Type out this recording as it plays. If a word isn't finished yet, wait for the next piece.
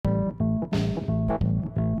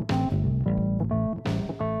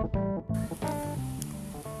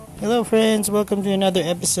Hello, friends. Welcome to another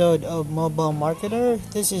episode of Mobile Marketer.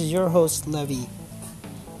 This is your host, Levy,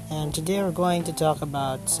 and today we're going to talk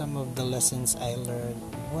about some of the lessons I learned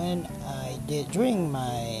when I did during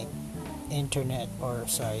my network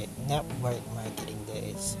marketing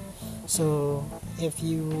days. So, if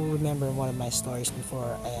you remember one of my stories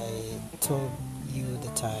before, I told you the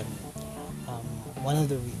time. Um, one of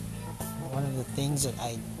the things that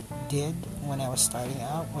I did when I was starting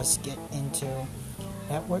out was get into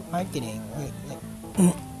network marketing.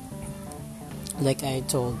 Like I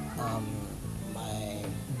told my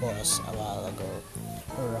boss a while ago,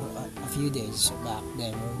 or a few days back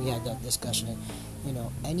then, when we had that discussion.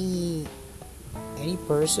 Any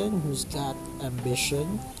person who's got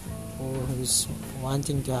ambition or who's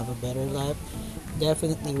wanting to have a better life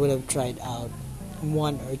definitely would have tried out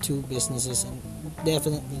one or two businesses, and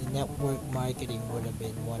definitely network marketing would have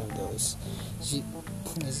been one of those.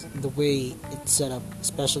 The way it's set up,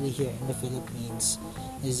 especially here in the Philippines,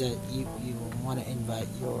 is that you want to invite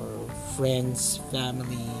your friends,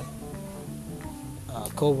 family,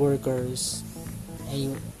 co-workers,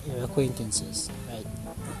 and your acquaintances, right?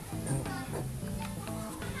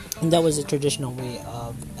 And that was a traditional way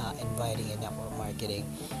of inviting a network marketing.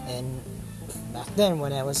 And back then,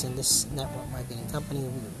 when I was in this network marketing company,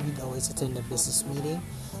 we'd always attend a business meeting,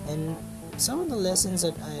 and some of the lessons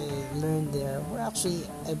that I learned there were actually,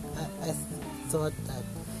 I thought that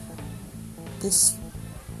this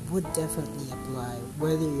would definitely apply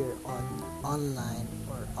whether you're on online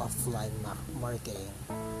or offline marketing,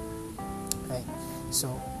 right?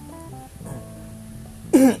 So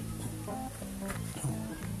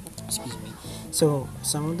excuse me. So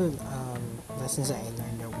some of the lessons that I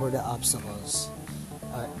learned were the obstacles,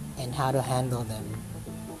 and how to handle them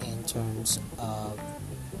in terms of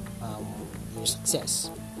your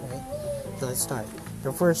success, right? So let's start.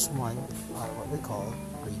 The first one are what we call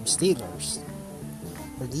dream stealers.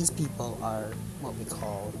 So these people are what we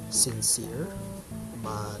call sincere,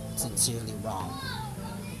 but sincerely wrong,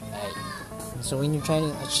 right? So when you're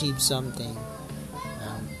trying to achieve something,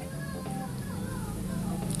 um,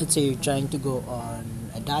 let's say you're trying to go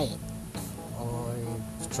on a diet, or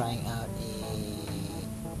you're trying out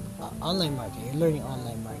online marketing, you're learning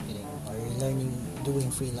online marketing, or you're learning doing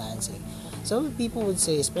freelancing. Some people would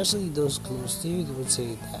say, especially those close to you, they would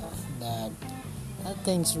say that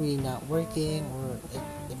thing's really not working, or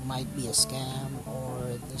it might be a scam,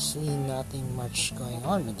 or there's really nothing much going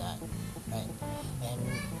on with that, right? And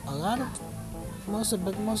most of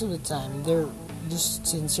the time they're just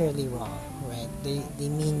sincerely wrong, right? They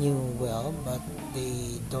mean you well, but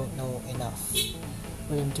they don't know enough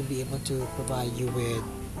for them to be able to provide you with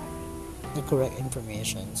the correct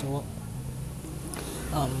information. So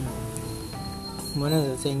one of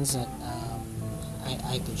the things that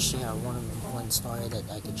I could share, one story that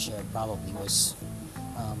I could share probably was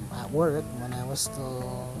at work when I was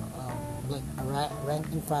still like a rank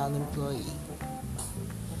and file employee.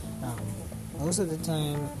 Most of the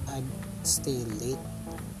time I'd stay late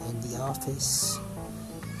in the office,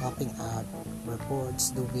 helping out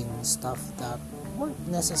reports, doing stuff that weren't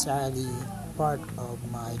necessarily part of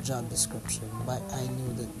my job description, but I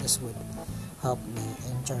knew that this would help me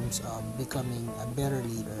in terms of becoming a better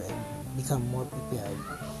leader and become more prepared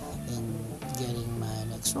in getting my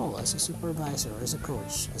next role as a supervisor, as a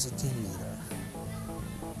coach, as a team leader.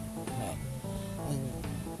 Right. And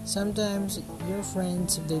sometimes your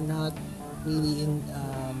friends, if they're not really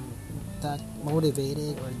that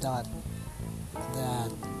motivated, or that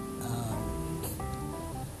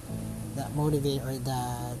motivated, or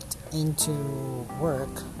that into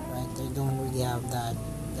work, right? They don't really have that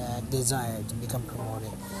desire to become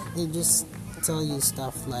promoted. They just tell you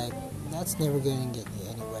stuff like, that's never going to get you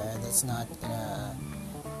anywhere, that's not gonna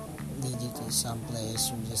lead you to someplace,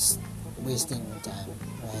 you're just wasting your time,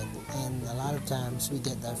 right? And a lot of times we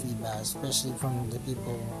get that feedback, especially from the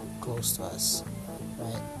people close to us,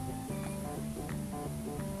 right?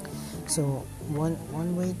 So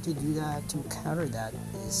one way to do that, to counter that,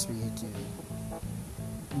 is for you to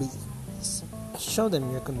show them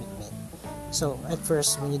your commitment. So at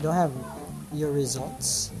first, when you don't have your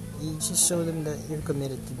results, you just show them that you're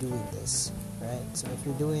committed to doing this, right? So if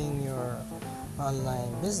you're doing your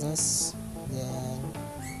online business, then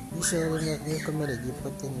you show them that you're committed, you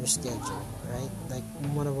put in your schedule, right? Like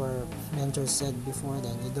one of our mentors said before,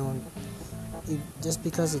 then just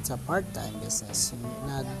because it's a part-time business, you're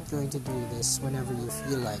not going to do this whenever you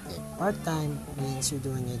feel like it. Part-time means you're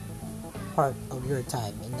doing it part of your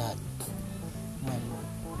time, and not when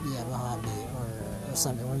you have a hobby or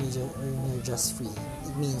something, when you're just free.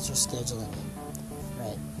 It means you're scheduling it,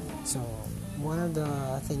 right? So one of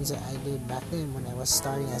the things that I did back then when I was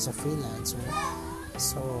starting as a freelancer.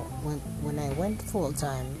 So when I went full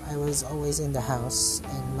time, I was always in the house,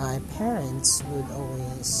 and my parents would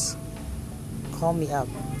always call me up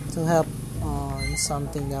to help on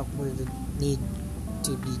something that would need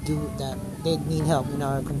to be that they need help in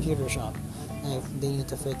our computer shop. If they need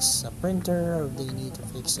to fix a printer, or they need to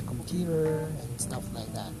fix a computer and stuff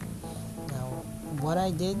like that. Now, what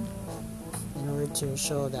I did in order to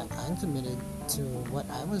show that I'm committed to what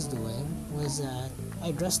I was doing was that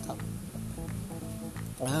I dressed up.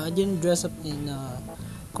 I didn't dress up in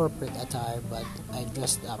corporate attire, but I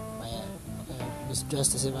dressed up. I was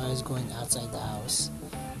dressed as if I was going outside the house,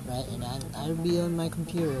 right? And I'd be on my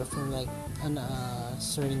computer for like a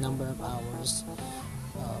certain number of hours,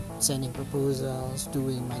 sending proposals,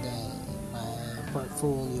 doing my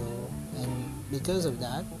portfolio, and because of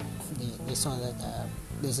that, they saw that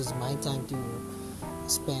this is my time to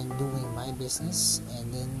spend doing my business,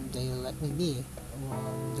 and then they let me be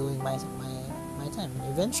doing my time.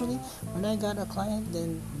 Eventually, when I got a client,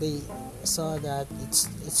 then they saw that it's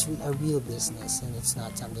a real business, and it's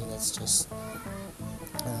not something that's just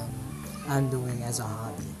I'm doing as a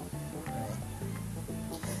hobby. Right.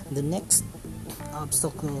 The next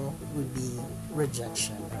obstacle would be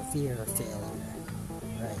rejection or fear of failure.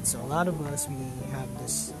 Right. So a lot of us, we have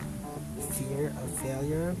this fear of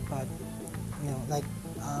failure, but like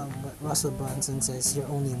what Russell Brunson says, you're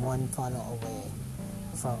only one funnel away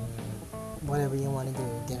from whatever you want to do.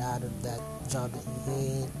 Get out of that job that you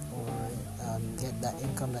hate, or get that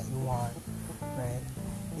income that you want, right?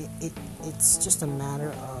 It's just a matter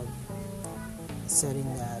of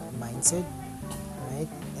setting that mindset, right?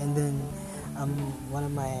 And then one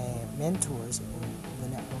of my mentors in the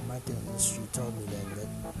network marketing industry told me then that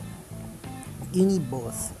you need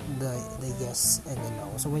both the yes and the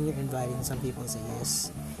no. So when you're inviting, some people say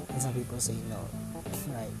yes and some people say no,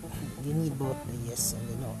 right? You need both the yes and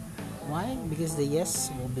the no. Why? Because the yes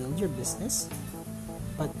will build your business,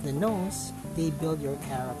 but the no's, they build your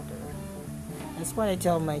character. That's what I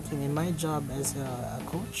tell my team. In my job as a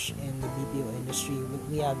coach in the BPO industry,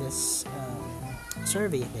 we have this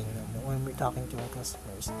survey thing when we're talking to our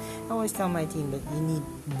customers. I always tell my team that you need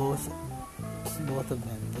both of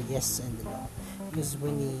them, the yes and the no. Because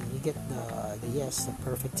when you get the yes, the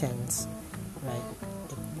perfect tense, right,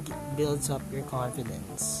 it builds up your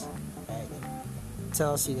confidence, right? It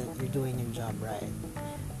tells you that you're doing your job right.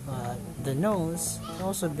 The no's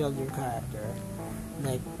also build your character.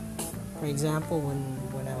 Like, for example,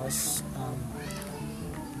 when I was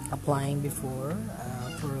applying before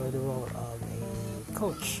for the role of a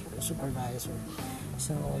coach or supervisor,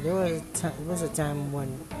 so there was a time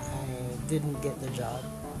when I didn't get the job,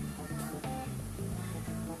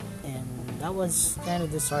 and that was kind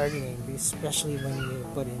of disheartening, especially when you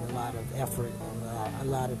put in a lot of effort and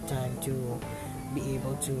a lot of time to be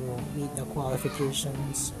able to meet the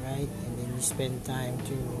qualifications, right? And then you spend time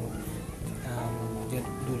to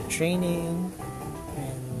do the training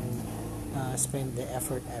and spend the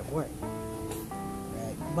effort at work,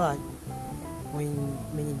 right? But when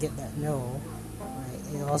you get that no,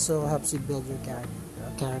 right, it also helps you build your character.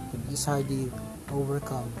 Because how do you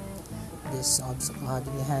overcome this obstacle? How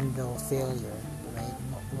do you handle failure, right?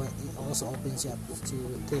 It also opens you up to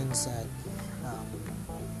things that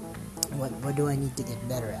what do I need to get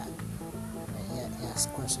better at? Right? Yeah,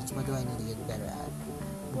 ask questions. What do I need to get better at?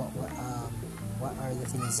 What are the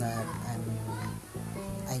things that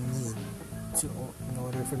I need to in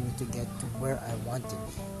order for me to get to where I want to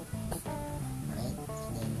be, right?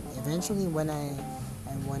 And then eventually, when I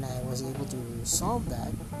was able to solve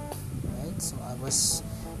that, right? So I was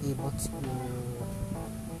able to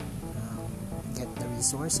get the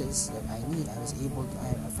resources that I need. I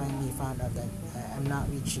finally found out that I'm not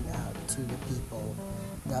reaching out to the people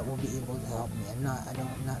that will be able to help me. I'm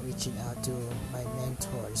not reaching out to my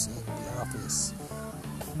mentors in the office.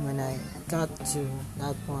 When I got to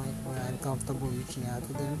that point where I'm comfortable reaching out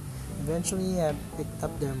to them, eventually I picked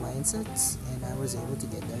up their mindsets and I was able to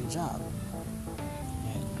get their job.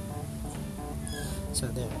 Okay. So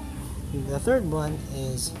there. The third one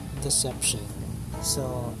is deception.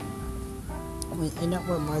 So in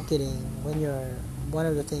network marketing, when you're one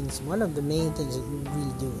of the main things that you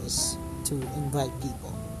really do is to invite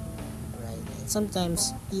people, right? And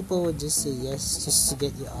sometimes people would just say yes just to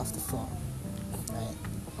get you off the phone, right?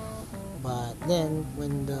 But then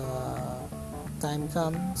when the time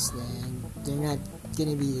comes, then they're not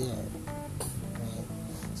gonna be there, right?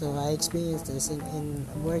 So I experienced this in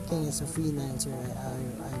working as a freelancer.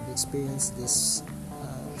 I've experienced this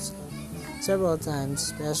several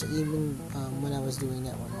times, especially even when I was doing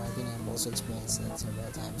network marketing. I've also experienced that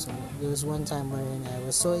several times. So there was one time wherein I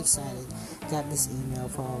was so excited, got this email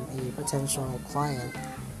from a potential client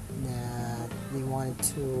that they wanted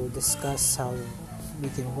to discuss how we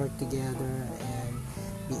can work together and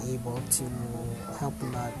be able to help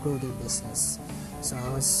them out grow their business. So I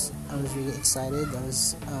was really excited. I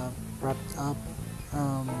was wrapped up,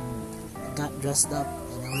 got dressed up,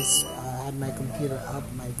 and I was had my computer up,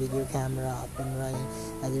 my video camera up and running.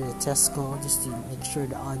 I did a test call just to make sure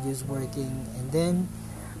the audio is working, and then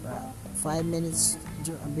 5 minutes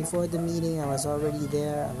before the meeting, I was already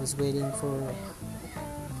there. I was waiting for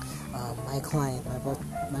my client,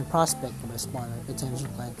 my prospect to respond, my potential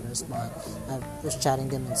client to respond. I was chatting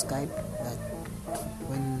them in Skype, but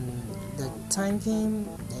when the time came,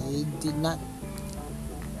 they did not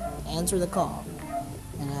answer the call,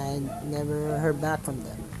 and I never heard back from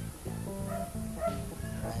them.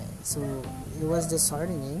 Right, so it was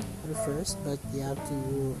disheartening at first, but you have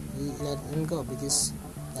to let them go because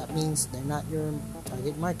that means they're not your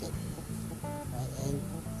target market, right? And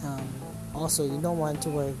also, you don't want to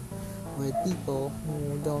work with people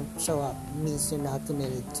who don't show up. It means they're not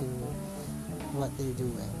committed to what they're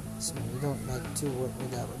doing. So you don't like to work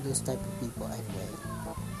with those type of people anyway.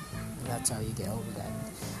 And that's how you get over that.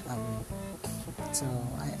 So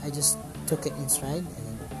I just took it in stride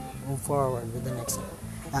and moved forward with the next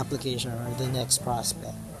application or the next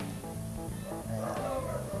prospect.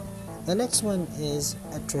 Right. The next one is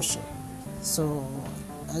attrition. So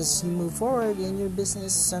as you move forward in your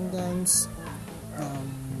business, sometimes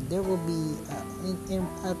there will be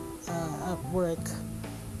at work,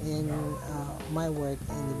 in my work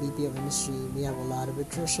in the BPO industry, we have a lot of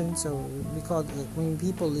attrition. So we call it, when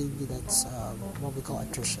people leave you, that's what we call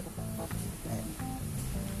attrition. Right.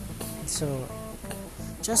 So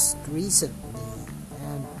just recently,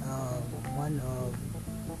 and one of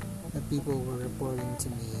the people were reporting to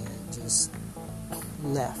me just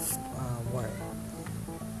left work,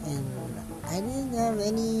 and I didn't have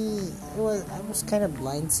any. I was kind of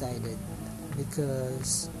blindsided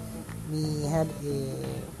because we had a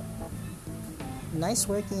nice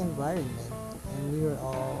working environment, and we were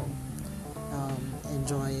all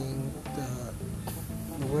enjoying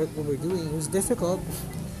the work we were doing. It was difficult,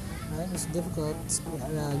 right? It was difficult,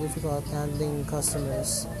 difficult handling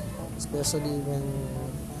customers, especially when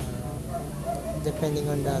depending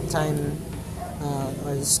on the time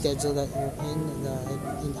or the schedule that you're in.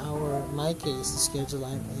 My case, the schedule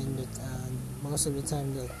I'm in, that most of the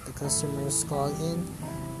time the customers call in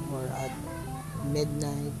or at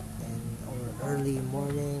midnight or early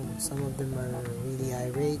morning. Some of them are really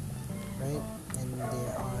irate, right? And they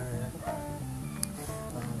are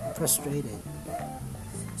frustrated.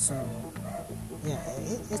 So yeah,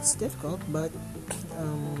 it's difficult, but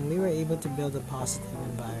we were able to build a positive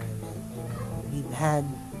environment. And we've had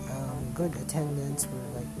good attendance for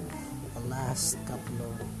like the last couple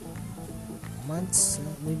of months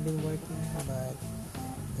that we've been working, but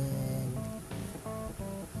then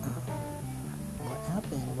what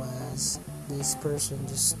happened was this person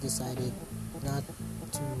just decided not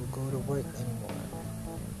to go to work anymore.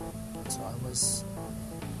 So I was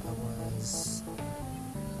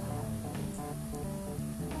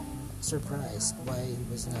surprised why he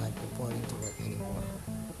was not reporting to work anymore.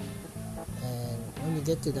 And when you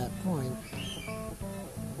get to that point,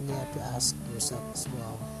 you have to ask yourself as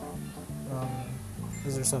well,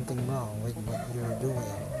 is there something wrong with what you're doing?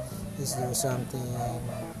 Is there something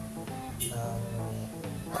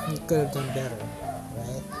you could have done better,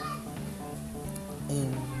 right?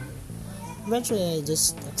 And eventually I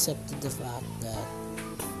just accepted the fact that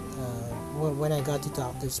when I got to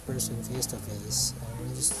talk to this person face to face,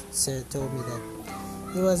 he just told me that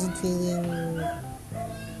he wasn't feeling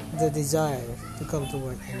the desire to come to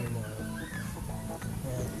work anymore.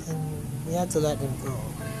 Right? And we had to let him go.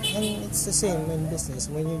 And it's the same in business.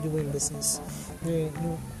 When you're doing business,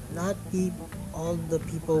 not all the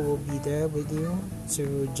people will be there with you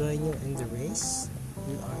to join you in the race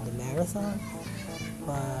or the marathon,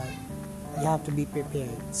 but you have to be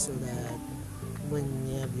prepared so that when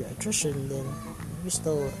you have your attrition, then you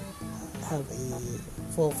still have a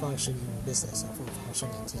full functioning business, a full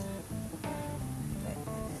functioning team. Right.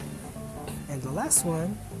 And the last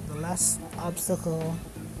obstacle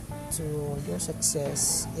to your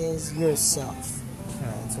success is yourself.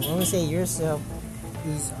 Alright, so when we say yourself,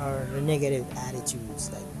 these are the negative attitudes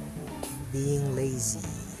like being lazy,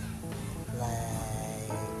 like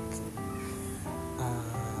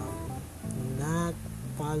not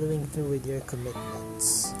following through with your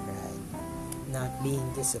commitments, right? Not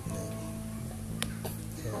being disciplined.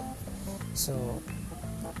 Okay. So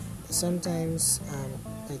sometimes,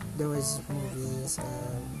 like there was movies,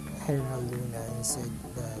 General Luna, and said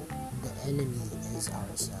that the enemy is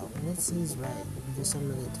ourselves, and it seems right because some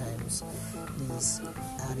of the times these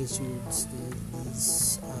attitudes,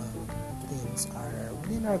 these things are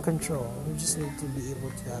within our control. We just need to be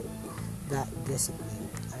able to have that discipline.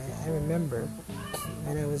 I remember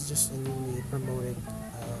when I was just a newly promoted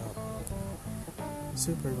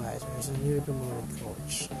supervisor, as a newly promoted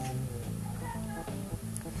coach, and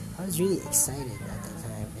I was really excited at the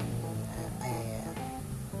time, and I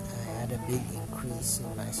had a big increase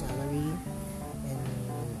in my salary, and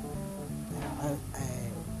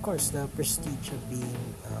of course, the prestige of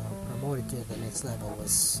being promoted to the next level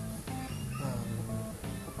was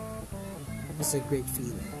a great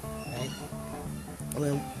feeling, right?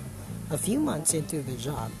 Well, a few months into the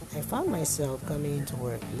job, I found myself coming into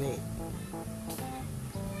work late,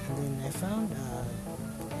 and then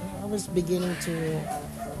I was beginning to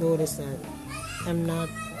notice that I'm not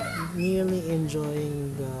nearly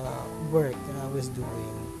enjoying the work that I was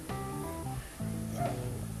doing.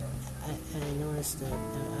 And I noticed that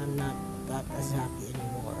I'm not that as happy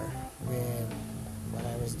anymore with what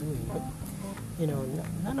I was doing. But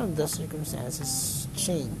none of the circumstances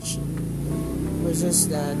changed. It was just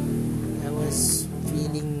that I was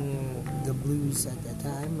feeling the blues at the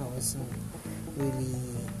time. I wasn't really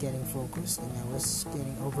getting focused, and I was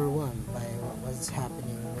getting overwhelmed by what was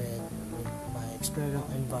happening with my external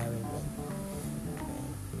environment.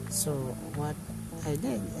 So what I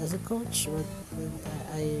did as a coach,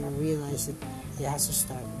 I realized that it has to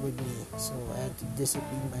start with me. So I had to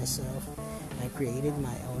discipline myself. I created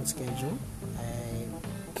my own schedule. I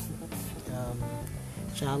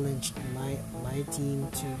challenged my team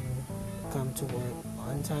to come to work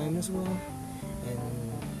on time as well, and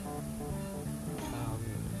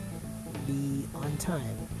be on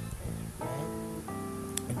time, right?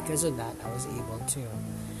 And because of that, I was able to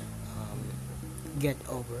get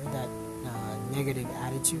over that negative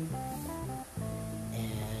attitude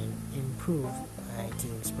and improve my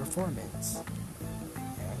team's performance.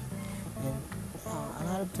 Okay? And a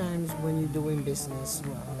lot of times when you're doing business,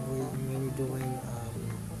 when you're doing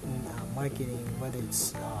marketing, whether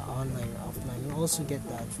it's online or offline, you also get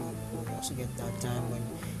that feeling. You also get that time when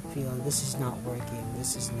you feel this is not working,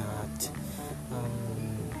 this is not,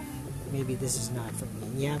 maybe this is not for me.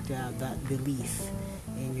 And you have to have that belief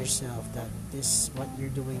in yourself that what you're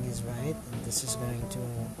doing is right, and this is going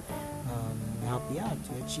to help you out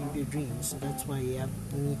to achieve your dreams. So that's why you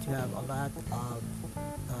need to have a lot of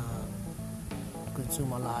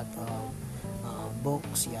consume a lot of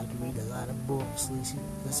books. You have to read a lot of books,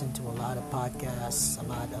 listen to a lot of podcasts, a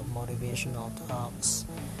lot of motivational talks,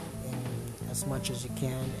 and as much as you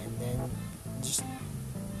can, and then just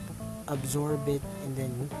absorb it and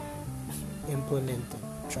then implement it.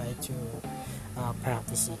 Try to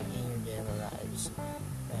practice it in your daily lives,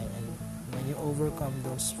 right? And when you overcome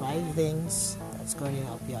those 5 things, that's going to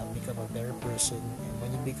help you out become a better person. And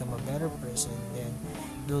when you become a better person, then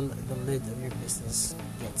the lid of your business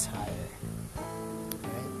gets higher,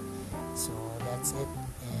 right? So that's it,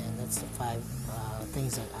 and that's the 5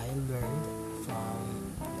 things that I learned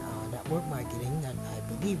from network marketing that I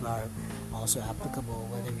believe are also applicable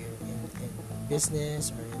whether you're in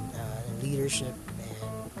business or in leadership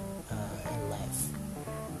and in life,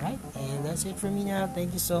 right? And that's it for me now.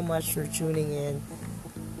 Thank you so much for tuning in.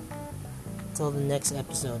 Till the next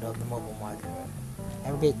episode of the Mobile Marketer.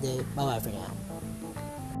 Have a great day. Bye bye for now.